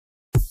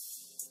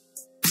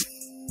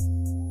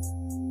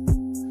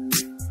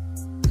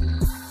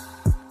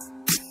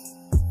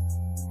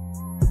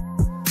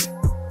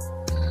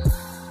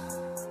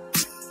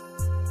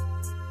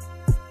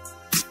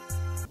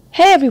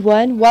Hey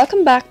everyone,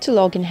 welcome back to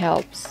Login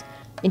Helps.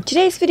 In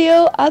today's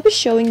video, I'll be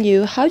showing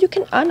you how you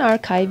can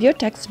unarchive your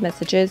text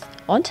messages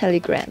on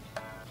Telegram.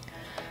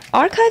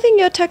 Archiving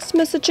your text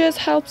messages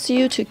helps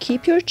you to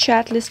keep your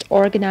chat list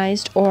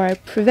organized or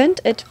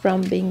prevent it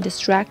from being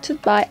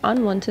distracted by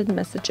unwanted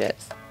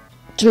messages.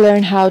 To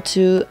learn how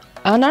to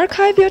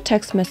unarchive your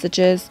text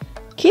messages,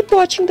 keep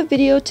watching the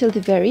video till the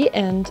very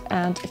end,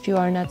 and if you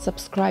are not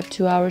subscribed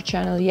to our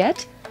channel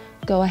yet,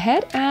 go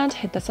ahead and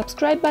hit the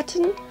subscribe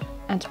button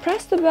and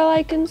press the bell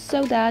icon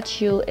so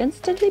that you'll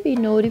instantly be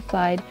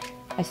notified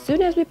as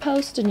soon as we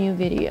post a new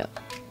video.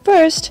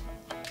 First,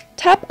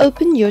 tap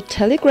open your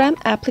Telegram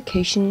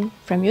application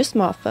from your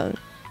smartphone.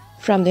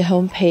 From the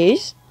home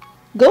page,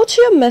 go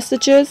to your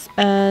messages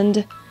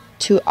and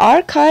to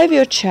archive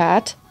your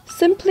chat,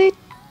 simply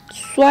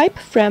swipe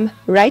from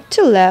right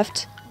to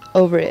left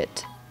over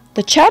it.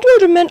 The chat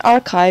will remain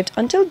archived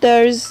until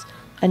there's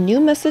a new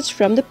message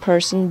from the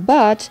person,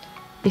 but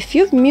if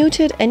you've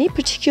muted any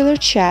particular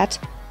chat,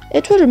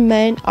 it will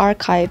remain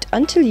archived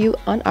until you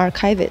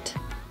unarchive it.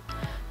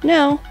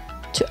 Now,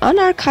 to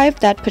unarchive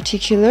that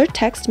particular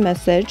text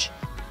message,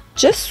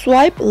 just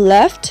swipe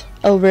left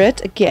over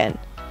it again,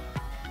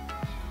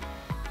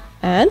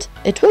 and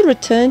it will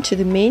return to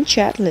the main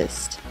chat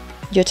list.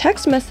 Your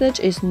text message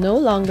is no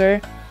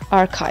longer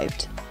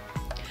archived.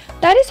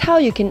 That is how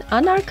you can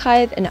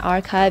unarchive and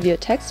archive your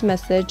text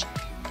message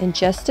in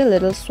just a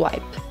little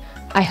swipe.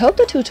 I hope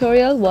the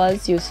tutorial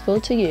was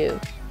useful to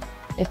you.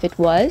 If it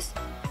was,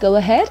 go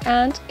ahead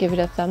and give it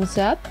a thumbs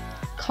up.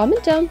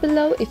 Comment down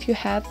below if you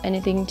have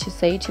anything to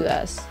say to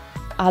us.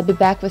 I'll be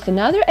back with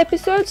another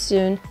episode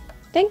soon.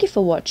 Thank you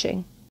for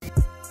watching.